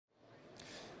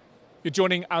You're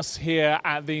joining us here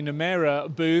at the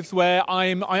Nemera booth, where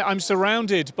I'm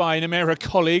surrounded by Nemera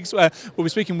colleagues. We'll be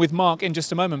speaking with Mark in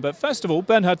just a moment. But first of all,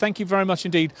 Bernhard, thank you very much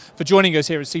indeed for joining us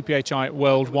here at CPhI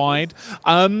Worldwide.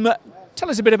 Tell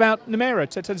us a bit about Nemera.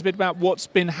 Tell us a bit about what's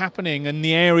been happening and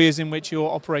the areas in which you're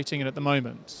operating in at the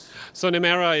moment. So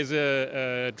Nemera is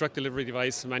a drug delivery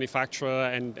device manufacturer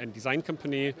and design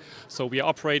company. So we are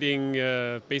operating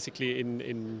basically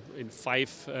in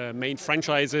five main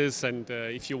franchises, and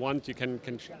if you want, you can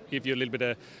give you a little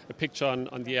bit a picture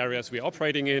on the areas we are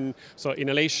operating in. So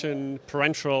inhalation,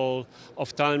 parenteral,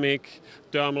 ophthalmic,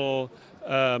 dermal,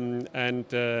 and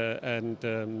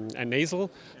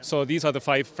nasal. So these are the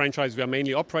five franchises we are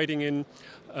mainly operating in.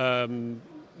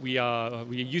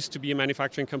 We used to be a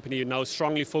manufacturing company, now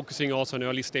strongly focusing also on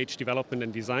early stage development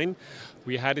and design.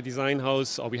 We had a design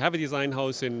house, or we have a design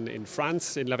house in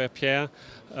France, in La Verpierre,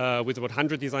 with about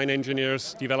 100 design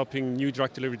engineers developing new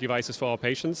drug delivery devices for our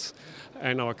patients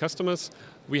and our customers.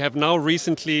 We have now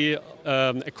recently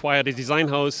acquired a design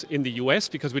house in the US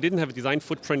because we didn't have a design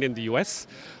footprint in the US.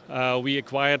 We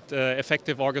acquired,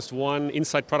 effective August 1,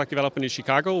 Inside Product Development in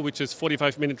Chicago, which is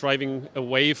 45-minute driving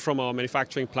away from our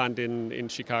manufacturing plant in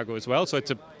Chicago as well. So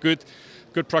it's a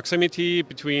good proximity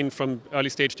from early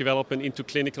stage development into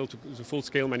clinical to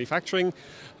full-scale manufacturing.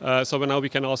 So now we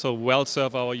can also well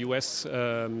serve our US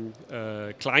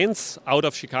clients out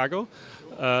of Chicago.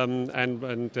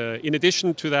 In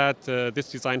addition to that,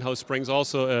 this design house brings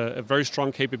also a very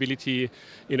strong capability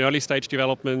in early stage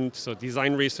development, so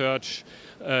design research,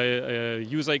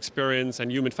 user experience,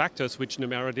 and human factors, which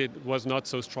Nemera was not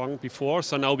so strong before.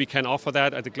 So now we can offer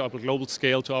that at a global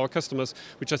scale to our customers,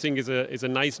 which I think is a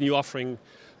nice new offering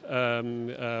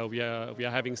we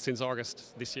are having since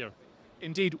August this year.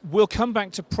 Indeed. We'll come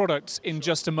back to products in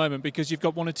just a moment because you've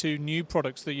got one or two new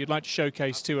products that you'd like to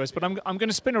showcase to us. But I'm going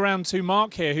to spin around to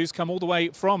Mark here, who's come all the way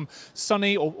from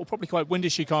sunny or probably quite windy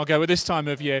Chicago at this time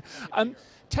of year.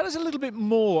 Tell us a little bit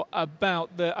more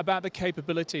about the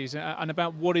capabilities and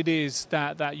about what it is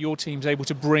that your team's able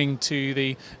to bring to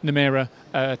the Nemera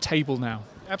table now.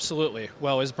 Absolutely.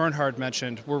 Well, as Bernhard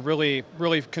mentioned, we're really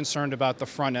concerned about the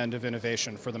front end of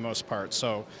innovation for the most part.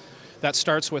 So that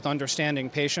starts with understanding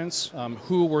patients,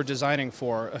 who we're designing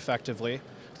for effectively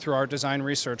through our design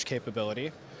research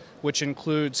capability, which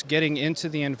includes getting into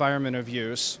the environment of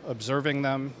use, observing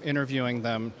them, interviewing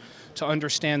them, to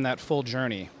understand that full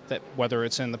journey, that whether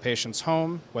it's in the patient's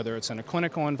home, whether it's in a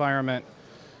clinical environment,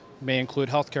 may include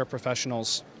healthcare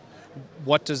professionals.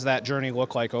 What does that journey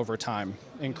look like over time?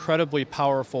 Incredibly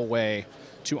powerful way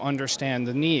to understand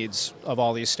the needs of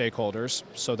all these stakeholders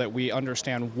so that we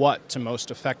understand what to most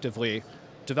effectively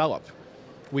develop.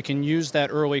 We can use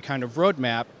that early kind of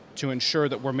roadmap to ensure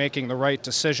that we're making the right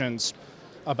decisions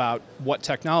about what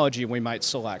technology we might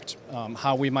select,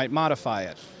 how we might modify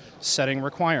it, setting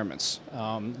requirements,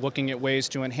 looking at ways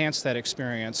to enhance that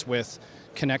experience with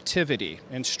connectivity,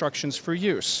 instructions for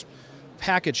use,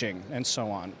 packaging, and so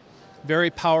on.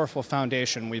 Very powerful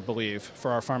foundation, we believe,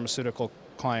 for our pharmaceutical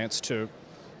clients to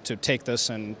take this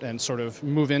and sort of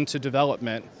move into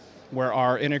development, where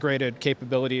our integrated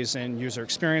capabilities in user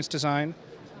experience design,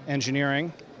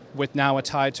 engineering, with now a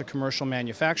tie to commercial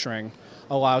manufacturing,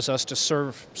 allows us to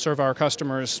serve our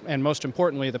customers and, most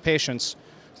importantly, the patients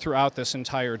throughout this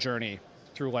entire journey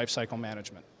through lifecycle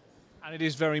management. And it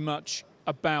is very much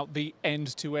about the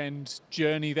end-to-end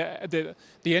journey, the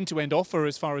end-to-end offer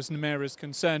as far as Nemera is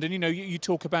concerned. And you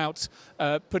talk about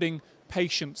putting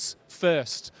patients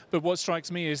first, but what strikes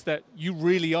me is that you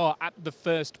really are at the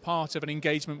first part of an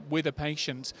engagement with a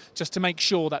patient, just to make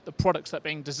sure that the products that are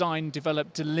being designed,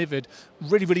 developed, delivered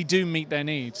really do meet their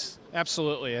needs.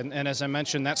 Absolutely, and as I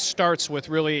mentioned, that starts with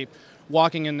really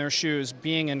walking in their shoes,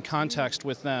 being in context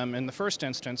with them in the first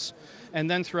instance, and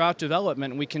then throughout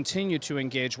development we continue to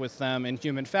engage with them in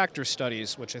human factor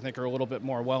studies, which I think are a little bit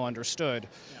more well understood,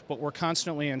 but we're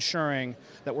constantly ensuring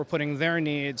that we're putting their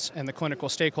needs and the clinical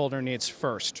stakeholder needs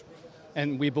first.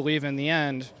 And we believe in the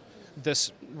end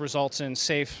this results in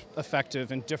safe,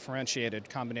 effective, and differentiated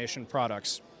combination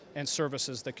products and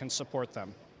services that can support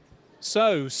them.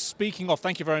 So,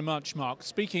 thank you very much, Mark.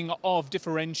 Speaking of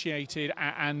differentiated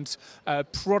and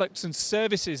products and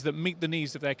services that meet the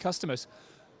needs of their customers,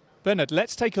 Bernhard,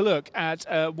 let's take a look at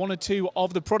one or two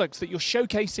of the products that you're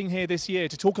showcasing here this year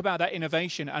to talk about that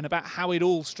innovation and about how it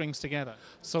all strings together.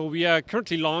 So we are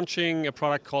currently launching a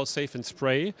product called Safe and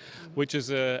Spray, which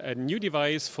is a new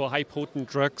device for high-potent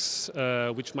drugs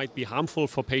which might be harmful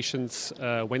for patients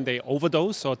when they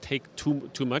overdose or take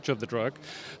too much of the drug.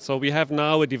 So we have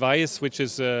now a device which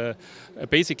is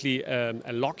basically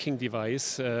a locking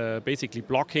device, basically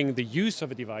blocking the use of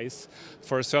a device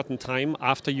for a certain time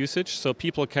after usage, so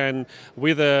people can can,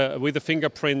 with a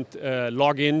fingerprint,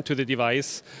 log in to the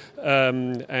device.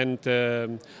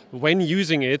 When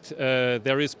using it,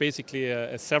 there is basically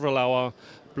a several-hour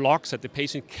blocks that the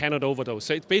patient cannot overdose.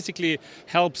 So it basically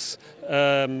helps,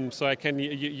 so I can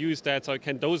use that, so I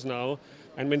can dose now,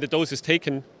 and when the dose is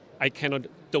taken, I cannot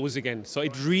dose again. So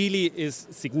it really is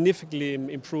significantly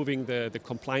improving the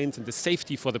compliance and the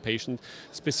safety for the patient,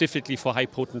 specifically for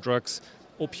high-potent drugs,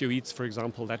 opioids, for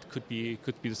example. That could be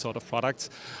the sort of products.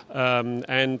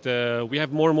 We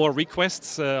have more and more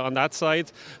requests on that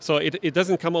side. So it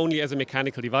doesn't come only as a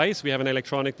mechanical device. We have an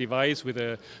electronic device with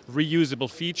a reusable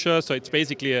feature. So it's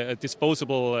basically a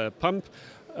disposable pump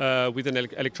with an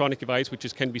electronic device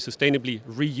which can be sustainably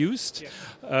reused.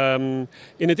 Yes.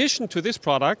 In addition to this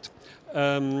product,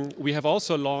 we have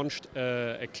also launched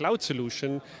a cloud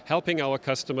solution helping our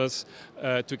customers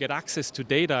to get access to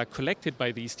data collected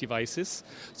by these devices.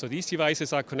 So these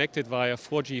devices are connected via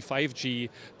 4G, 5G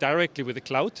directly with the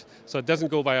cloud. So it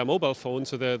doesn't go via mobile phone,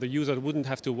 so the user wouldn't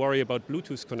have to worry about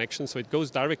Bluetooth connection. So it goes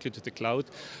directly to the cloud.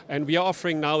 And we are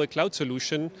offering now a cloud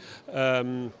solution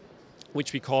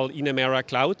which we call Nemera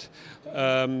Cloud,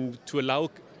 to allow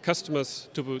customers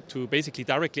to basically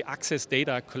directly access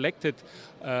data collected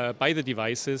by the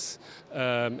devices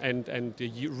and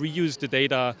reuse the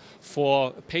data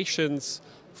for patients,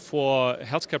 for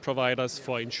healthcare providers,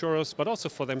 for insurers, but also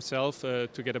for themselves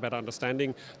to get a better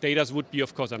understanding. Data would be,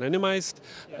 of course, anonymized,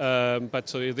 but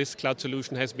so this cloud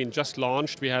solution has been just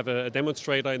launched. We have a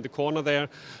demonstrator in the corner there,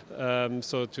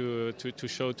 so to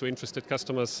show to interested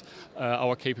customers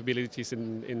our capabilities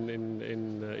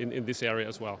in this area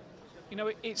as well. You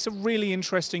know, it's a really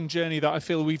interesting journey that I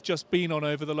feel we've just been on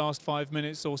over the last 5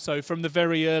 minutes or so, from the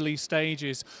very early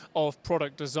stages of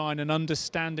product design and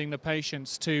understanding the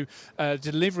patients to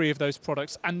delivery of those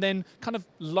products, and then kind of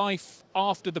life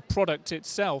after the product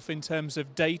itself in terms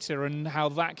of data and how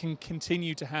that can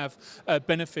continue to have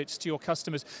benefits to your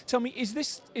customers. Tell me, is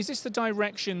this the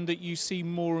direction that you see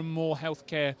more and more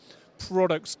healthcare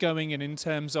products going in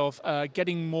terms of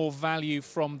getting more value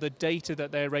from the data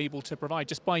that they're able to provide,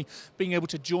 just by being able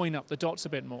to join up the dots a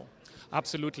bit more?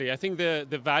 Absolutely. I think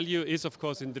the value is, of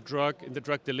course, in the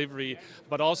drug delivery,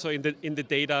 but also in the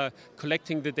data,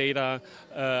 collecting the data.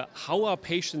 How are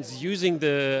patients using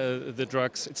the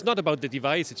drugs? It's not about the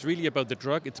device, it's really about the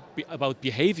drug, it's about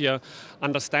behavior,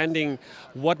 understanding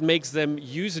what makes them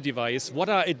use a device, what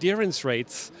are adherence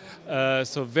rates,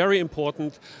 so very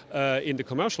important in the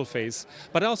commercial phase,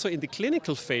 but also in the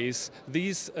clinical phase.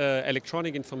 These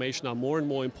electronic information are more and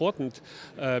more important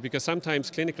because sometimes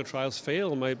clinical trials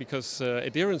fail because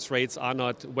adherence rates are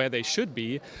not where they should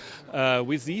be.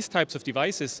 With these types of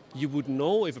devices, you would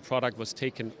know if a product was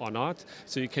taken or not,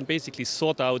 so you can basically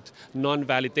sort out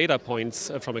non-valid data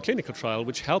points from a clinical trial,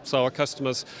 which helps our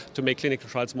customers to make clinical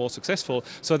trials more successful.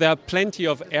 So there are plenty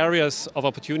of areas of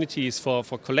opportunities for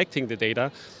collecting the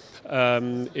data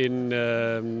in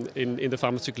the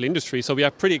pharmaceutical industry. So we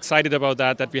are pretty excited about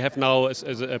that we have now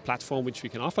as a platform which we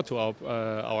can offer to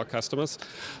our customers,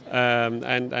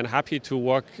 and happy to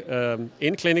work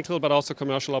in clinical but also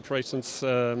commercial operations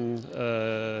in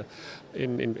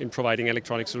providing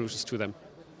electronic solutions to them.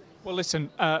 Well, listen,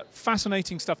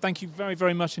 fascinating stuff. Thank you very,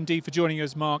 very much indeed for joining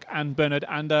us, Mark and Bernhard,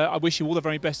 and I wish you all the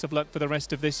very best of luck for the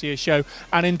rest of this year's show,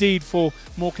 and indeed for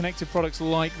more connected products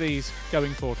like these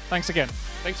going forward. Thanks again.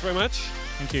 Thanks very much.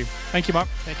 Thank you. Thank you, Mark.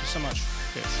 Thank you so much.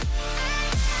 Cheers.